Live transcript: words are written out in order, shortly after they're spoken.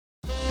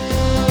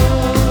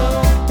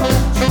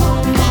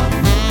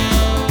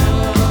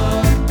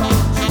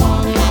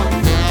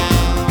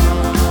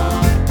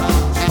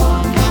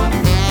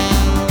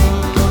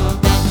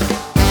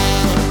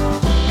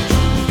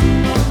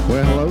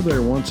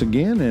once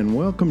again, and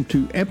welcome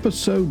to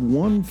episode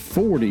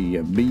 140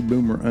 of Bee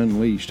Boomer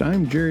Unleashed.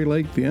 I'm Jerry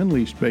Lake, the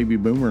Unleashed Baby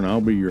Boomer, and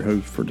I'll be your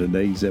host for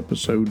today's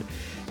episode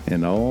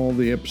and all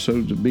the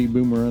episodes of Bee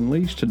Boomer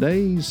Unleashed.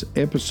 Today's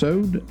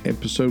episode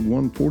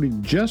 140,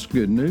 just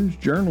good news,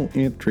 journal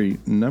entry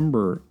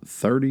number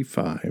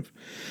 35.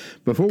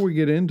 Before we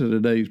get into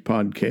today's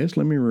podcast,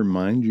 let me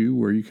remind you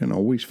where you can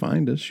always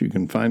find us. You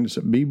can find us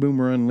at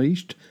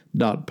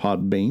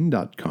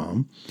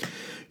beeboomerunleashed.podbean.com.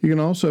 You can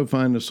also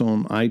find us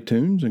on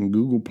iTunes and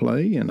Google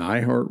Play and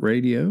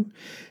iHeartRadio.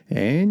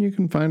 And you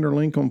can find our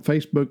link on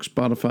Facebook,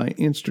 Spotify,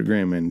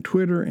 Instagram, and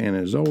Twitter. And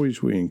as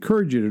always, we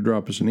encourage you to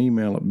drop us an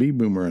email at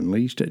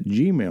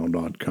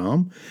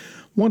beeboomerunleashed@gmail.com.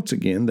 Once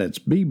again, that's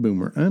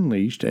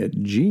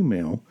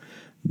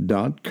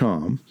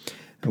beeboomerunleashed@gmail.com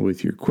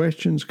with your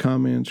questions,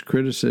 comments,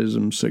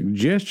 criticisms,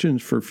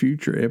 suggestions for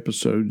future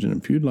episodes.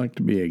 And if you'd like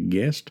to be a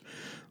guest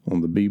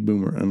on the Bee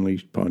Boomer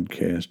Unleashed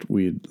podcast,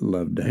 we'd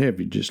love to have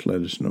you. Just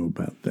let us know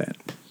about that.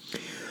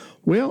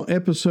 Well,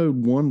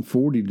 episode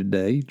 140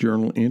 today,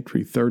 journal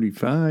entry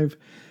 35,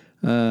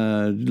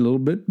 a little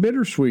bit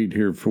bittersweet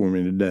here for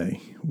me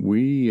today.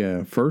 We,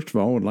 first of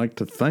all, would like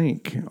to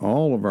thank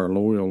all of our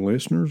loyal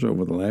listeners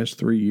over the last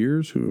 3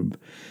 years who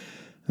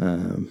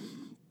have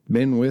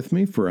been with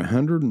me for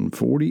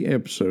 140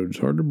 episodes.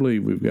 Hard to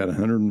believe we've got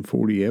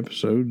 140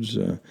 episodes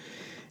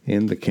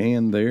in the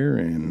can there,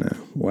 and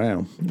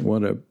wow,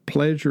 what a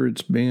pleasure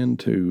it's been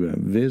to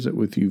visit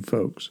with you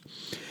folks.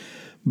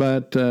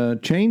 But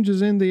change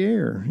is in the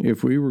air.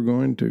 If we were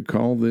going to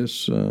call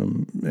this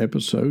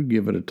episode,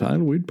 give it a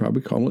title, we'd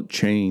probably call it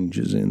Change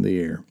is in the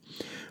Air.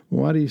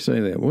 Why do you say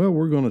that? Well,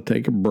 we're going to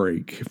take a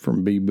break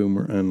from Bee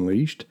Boomer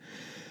Unleashed.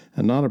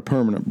 Not a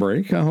permanent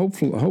break.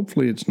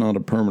 Hopefully it's not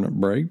a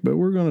permanent break, but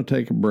we're going to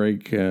take a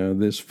break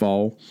this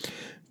fall.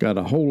 Got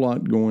a whole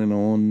lot going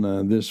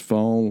on this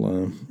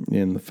fall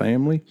in the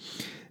family,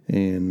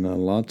 and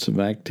lots of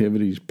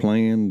activities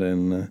planned,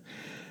 and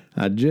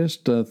I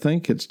just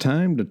think it's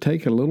time to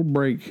take a little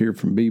break here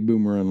from Bee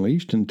Boomer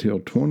Unleashed until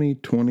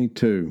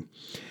 2022.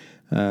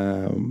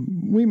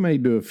 We may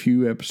do a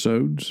few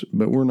episodes,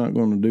 but we're not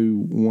going to do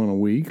one a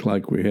week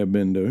like we have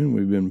been doing.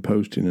 We've been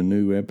posting a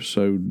new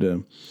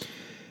episode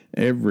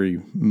every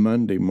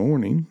Monday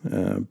morning,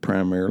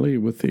 primarily,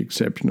 with the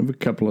exception of a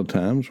couple of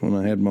times. When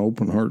I had my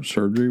open heart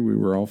surgery, we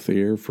were off the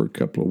air for a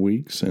couple of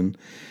weeks, and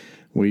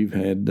we've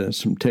had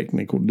some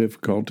technical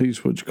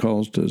difficulties, which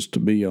caused us to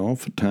be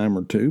off a time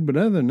or two. But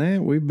other than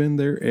that, we've been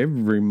there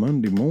every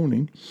Monday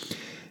morning,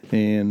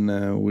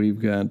 and we've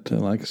got,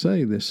 like I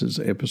say, this is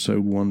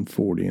episode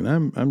 140, and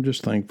I'm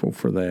just thankful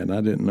for that.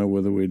 I didn't know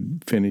whether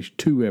we'd finish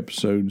 2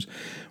 episodes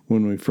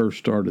when we first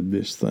started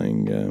this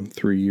thing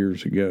 3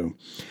 years ago.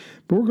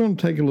 But we're going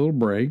to take a little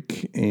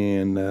break,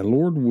 and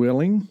Lord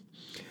willing,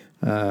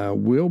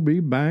 we'll be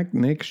back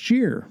next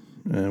year.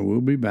 We'll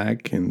be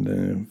back, and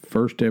the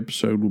first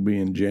episode will be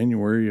in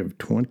January of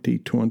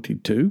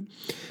 2022.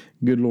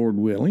 Good Lord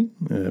willing.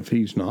 If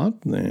he's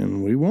not,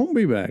 then we won't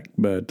be back.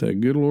 But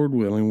good Lord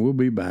willing, we'll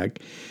be back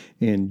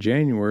in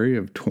January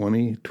of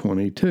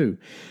 2022.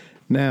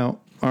 Now,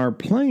 our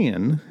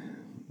plan,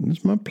 this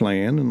is my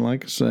plan, and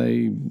like I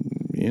say,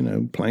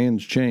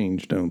 plans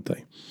change, don't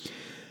they?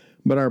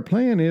 But our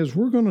plan is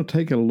we're going to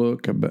take a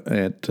look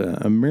at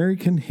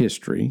American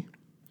history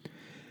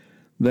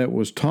that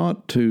was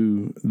taught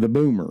to the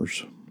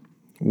boomers,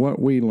 what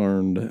we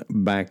learned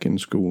back in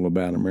school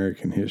about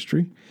American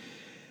history.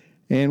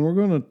 And we're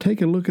going to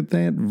take a look at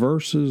that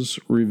versus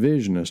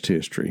revisionist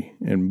history.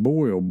 And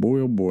boy, oh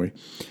boy,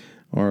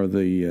 are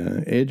the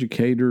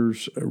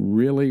educators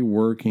really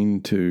working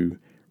to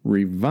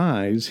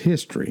revise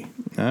history.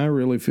 I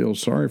really feel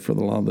sorry for a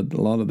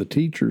lot of the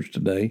teachers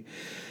today,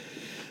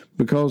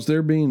 because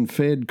they're being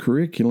fed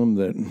curriculum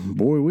that,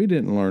 boy, we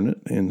didn't learn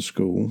it in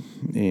school.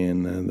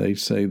 And they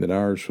say that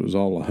ours was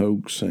all a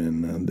hoax,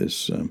 and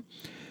this,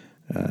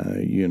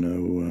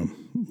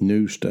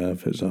 new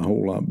stuff is a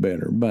whole lot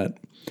better. But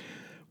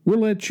we'll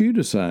let you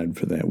decide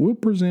for that. We'll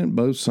present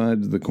both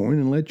sides of the coin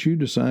and let you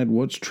decide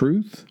what's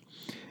truth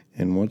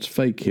and what's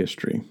fake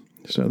history.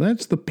 So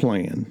that's the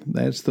plan.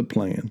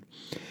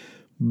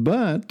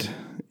 But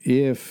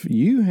if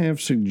you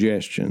have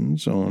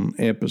suggestions on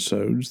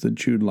episodes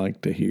that you'd like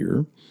to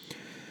hear,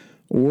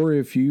 or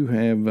if you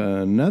have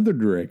another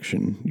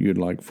direction you'd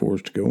like for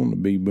us to go on the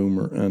Bee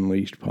Boomer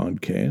Unleashed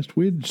podcast,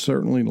 we'd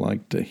certainly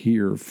like to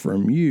hear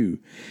from you.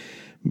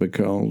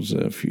 Because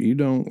if you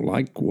don't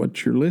like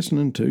what you're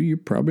listening to, you're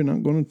probably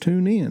not going to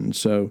tune in.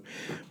 So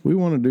we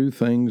want to do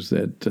things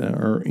that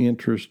are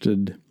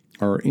interesting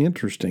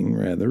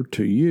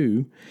to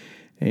you,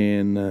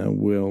 and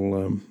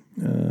will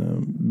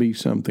be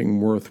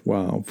something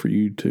worthwhile for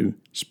you to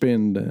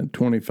spend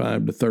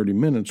 25 to 30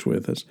 minutes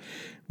with us.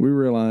 We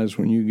realize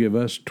when you give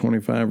us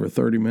 25 or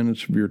 30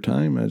 minutes of your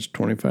time, that's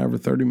 25 or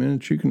 30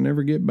 minutes you can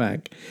never get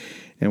back.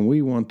 And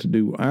we want to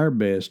do our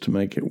best to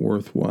make it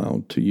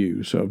worthwhile to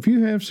you. So if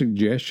you have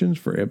suggestions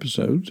for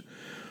episodes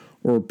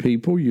or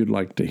people you'd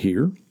like to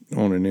hear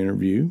on an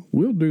interview,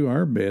 we'll do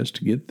our best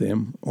to get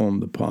them on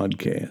the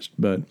podcast.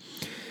 But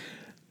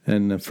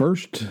And the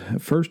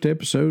first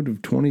episode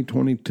of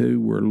 2022,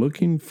 we're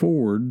looking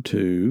forward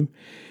to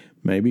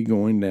maybe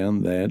going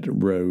down that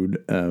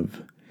road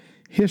of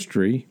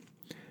history,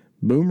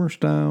 boomer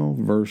style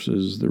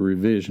versus the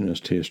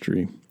revisionist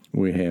history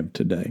we have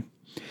today.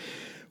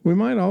 We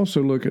might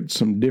also look at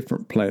some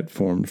different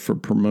platforms for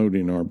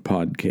promoting our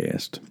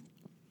podcast.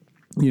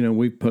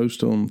 We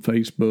post on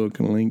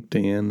Facebook and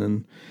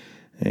LinkedIn,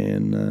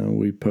 and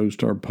we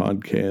post our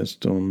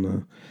podcast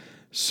on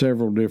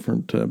several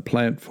different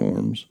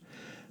platforms.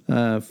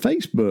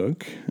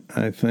 Facebook,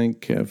 I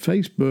think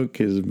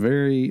Facebook is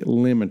very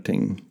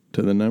limiting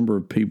to the number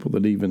of people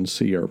that even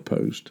see our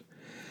post.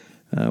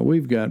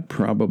 We've got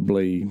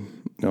probably,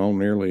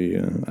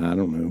 nearly,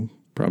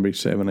 probably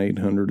 700,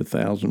 800,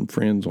 1,000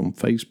 friends on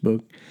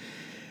Facebook.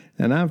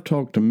 And I've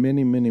talked to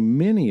many, many,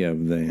 many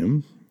of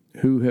them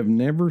who have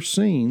never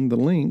seen the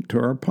link to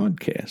our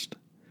podcast.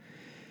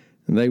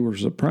 And they were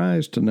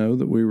surprised to know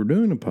that we were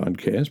doing a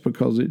podcast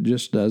because it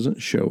just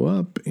doesn't show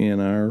up in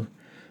our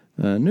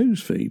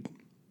news feed,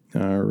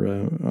 on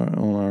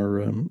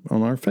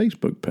our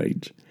Facebook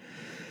page.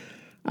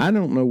 I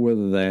don't know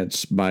whether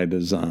that's by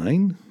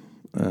design,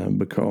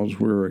 because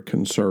we're a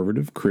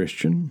conservative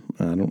Christian.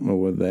 I don't know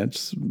whether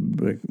that's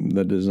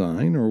the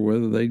design or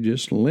whether they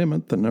just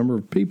limit the number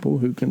of people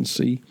who can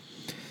see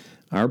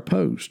our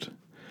post.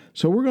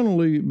 So we're going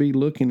to be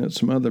looking at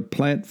some other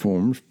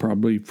platforms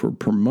probably for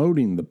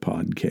promoting the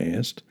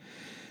podcast,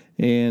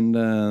 and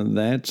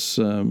that's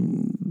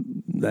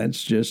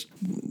just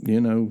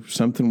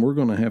something we're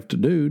going to have to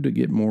do to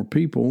get more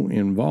people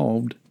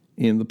involved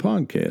in the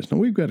podcast. Now,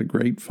 we've got a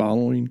great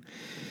following.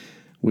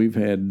 We've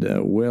had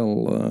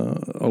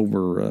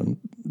over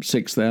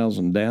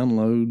 6,000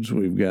 downloads.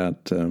 We've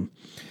got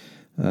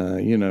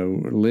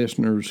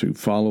listeners who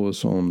follow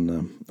us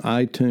on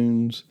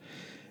iTunes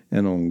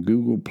and on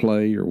Google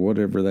Play or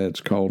whatever that's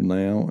called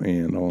now,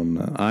 and on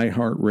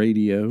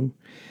iHeartRadio.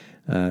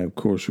 Of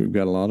course, we've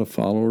got a lot of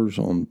followers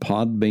on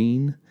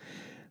Podbean.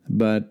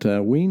 But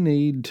we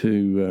need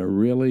to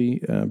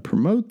really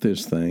promote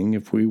this thing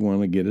if we want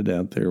to get it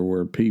out there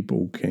where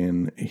people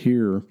can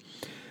hear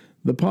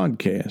the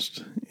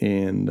podcast.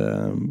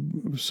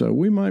 And so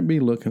we might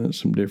be looking at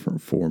some different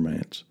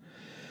formats.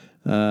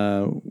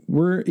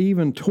 We're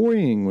even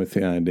toying with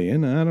the idea,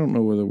 and I don't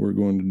know whether we're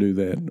going to do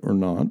that or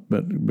not,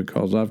 but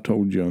because I've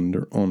told you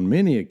on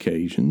many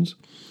occasions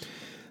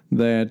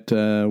that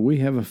we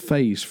have a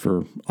face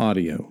for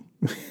audio.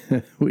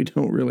 We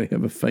don't really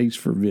have a face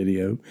for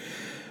video.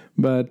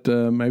 But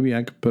maybe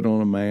I could put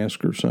on a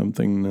mask or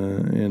something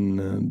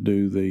and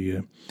do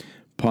the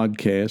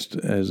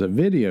podcast as a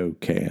video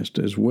cast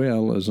as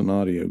well as an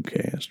audio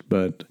cast.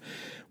 But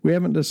we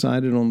haven't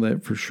decided on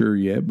that for sure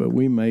yet, but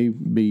we may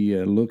be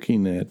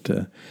looking at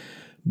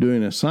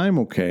doing a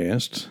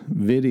simulcast,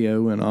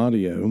 video and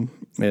audio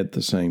at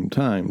the same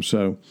time.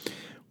 So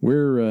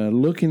we're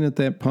looking at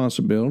that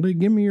possibility.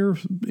 Give me your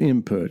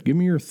input. Give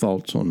me your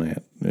thoughts on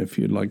that. If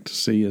you'd like to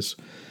see us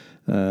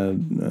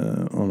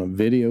on a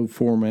video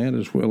format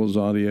as well as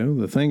audio.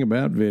 The thing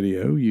about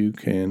video, you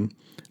can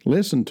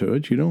listen to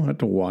it. You don't have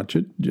to watch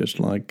it, just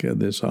like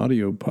this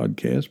audio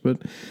podcast,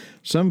 but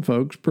some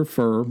folks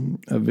prefer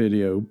a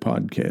video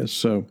podcast.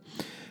 So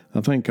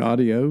I think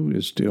audio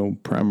is still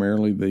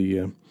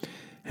primarily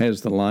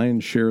has the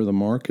lion's share of the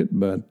market,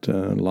 but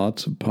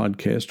lots of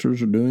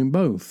podcasters are doing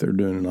both. They're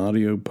doing an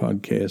audio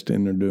podcast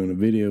and they're doing a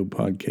video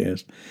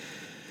podcast.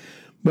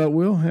 But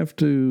we'll have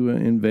to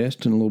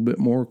invest in a little bit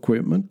more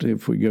equipment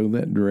if we go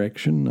that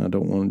direction. I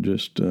don't want to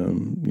just,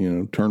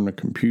 turn the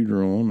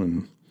computer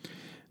on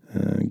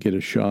and get a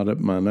shot up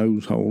my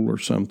nose hole or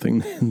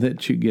something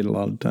that you get a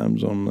lot of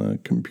times on the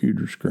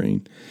computer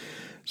screen.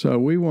 So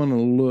we want to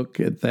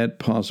look at that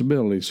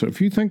possibility. So if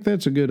you think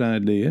that's a good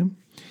idea,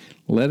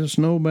 let us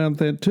know about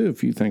that too.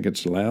 If you think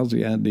it's a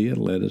lousy idea,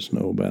 let us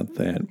know about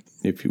that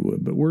if you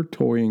would. But we're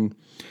toying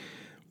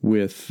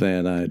with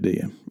that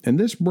idea. And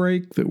this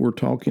break that we're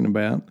talking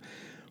about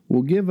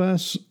will give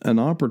us an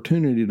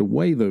opportunity to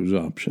weigh those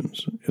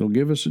options. It'll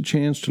give us a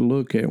chance to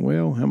look at,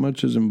 how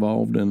much is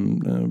involved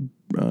in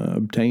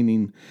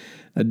obtaining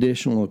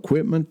additional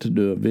equipment to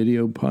do a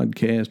video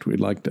podcast. We'd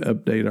like to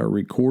update our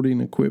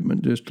recording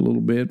equipment just a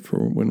little bit for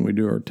when we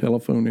do our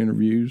telephone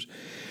interviews.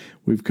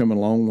 We've come a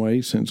long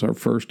way since our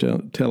first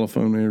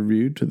telephone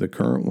interview to the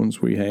current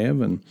ones we have,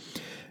 and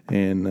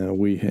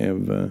we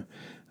have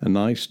a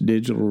nice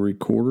digital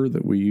recorder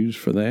that we use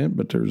for that,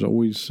 but there's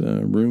always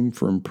room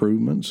for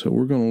improvement. So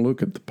we're going to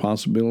look at the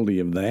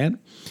possibility of that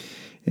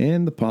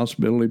and the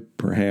possibility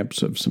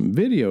perhaps of some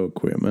video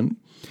equipment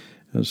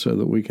so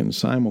that we can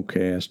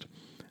simulcast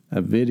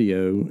a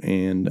video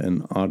and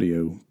an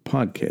audio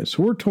podcast.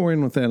 So we're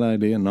toying with that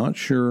idea, not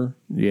sure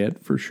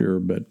yet for sure,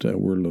 but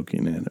we're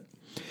looking at it.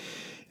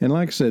 And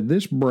like I said,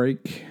 this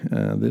break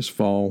this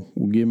fall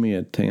will give me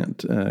an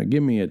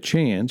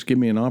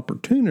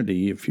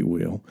opportunity, if you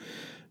will,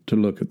 to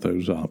look at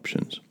those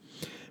options.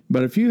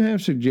 But if you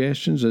have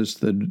suggestions as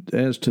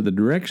to the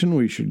direction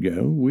we should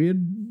go,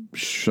 we'd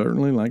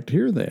certainly like to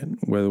hear that,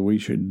 whether we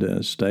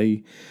should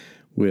stay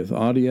with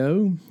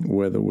audio,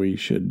 whether we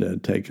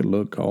should take a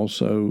look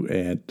also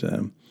at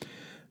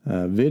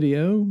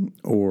video,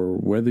 or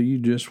whether you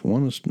just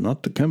want us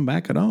not to come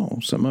back at all.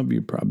 Some of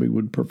you probably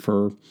would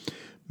prefer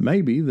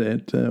maybe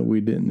that we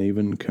didn't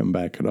even come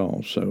back at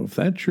all. So if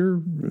that's your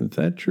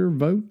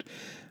vote,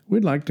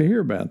 we'd like to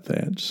hear about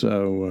that.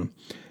 So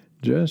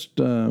just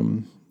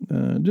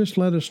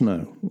let us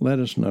know. Let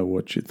us know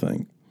what you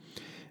think,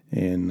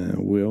 and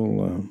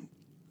we'll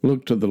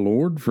look to the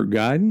Lord for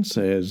guidance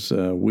as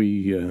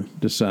we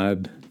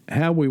decide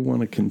how we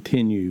want to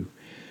continue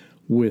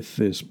with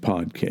this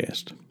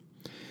podcast.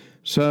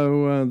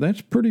 So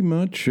that's pretty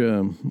much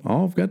all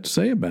I've got to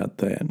say about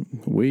that.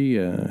 We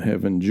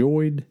have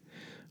enjoyed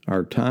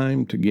our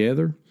time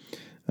together.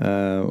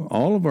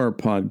 All of our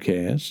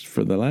podcasts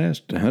for the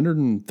last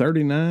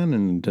 139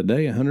 and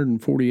today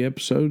 140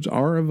 episodes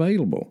are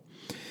available.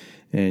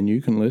 And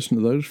you can listen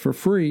to those for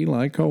free,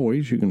 like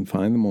always. You can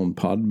find them on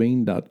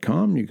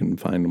podbean.com. You can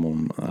find them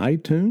on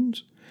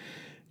iTunes.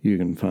 You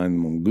can find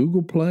them on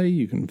Google Play.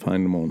 You can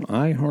find them on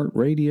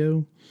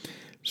iHeartRadio.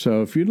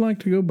 So if you'd like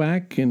to go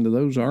back into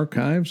those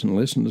archives and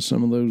listen to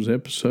some of those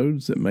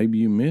episodes that maybe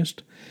you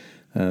missed,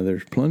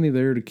 there's plenty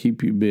there to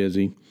keep you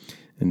busy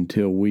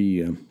until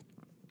we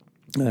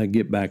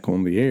get back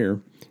on the air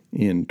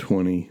in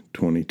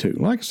 2022.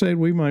 Like I said,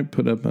 we might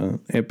put up an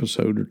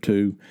episode or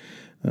two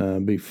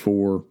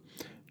before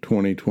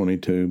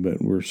 2022,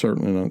 but we're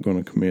certainly not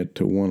going to commit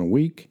to one a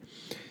week,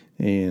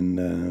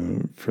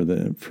 and for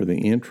the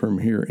interim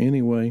here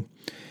anyway.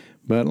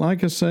 But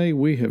like I say,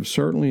 we have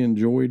certainly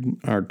enjoyed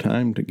our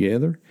time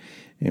together,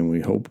 and we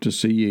hope to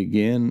see you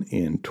again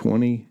in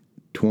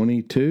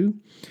 2022.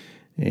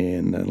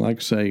 And like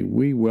I say,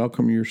 we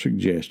welcome your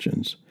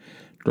suggestions.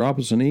 Drop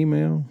us an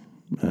email,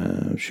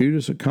 shoot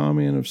us a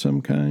comment of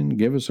some kind,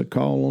 give us a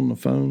call on the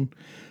phone,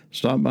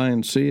 stop by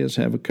and see us,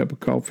 have a cup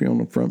of coffee on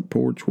the front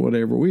porch,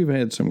 whatever. We've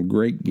had some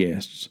great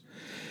guests.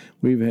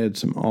 We've had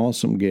some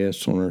awesome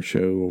guests on our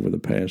show over the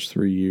past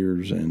 3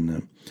 years,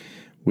 and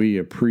we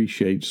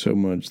appreciate so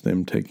much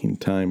them taking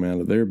time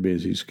out of their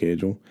busy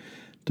schedule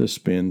to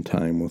spend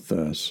time with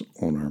us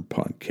on our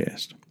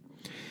podcast.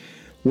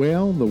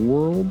 Well, the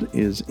world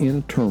is in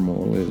a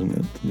turmoil, isn't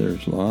it?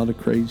 There's a lot of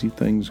crazy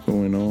things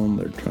going on.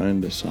 They're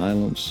trying to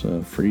silence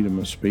freedom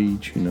of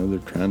speech. You know, they're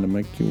trying to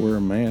make you wear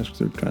a mask.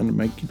 They're trying to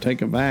make you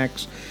take a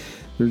vax.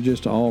 There's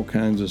just all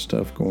kinds of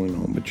stuff going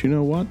on. But you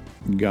know what?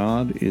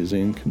 God is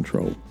in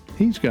control.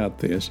 He's got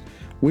this.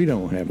 We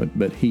don't have it,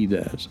 but He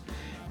does.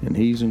 And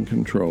He's in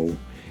control.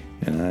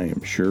 And I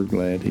am sure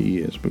glad He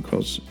is,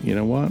 because you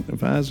know what?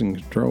 If I was in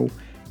control,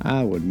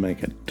 I would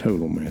make a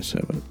total mess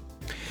of it.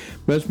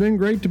 But it's been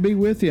great to be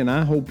with you, and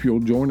I hope you'll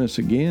join us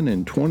again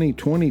in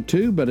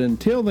 2022. But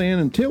until then,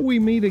 until we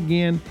meet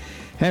again,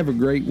 have a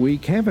great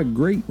week, have a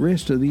great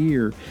rest of the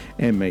year,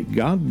 and may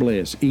God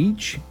bless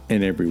each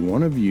and every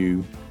one of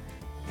you.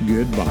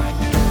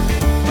 Goodbye.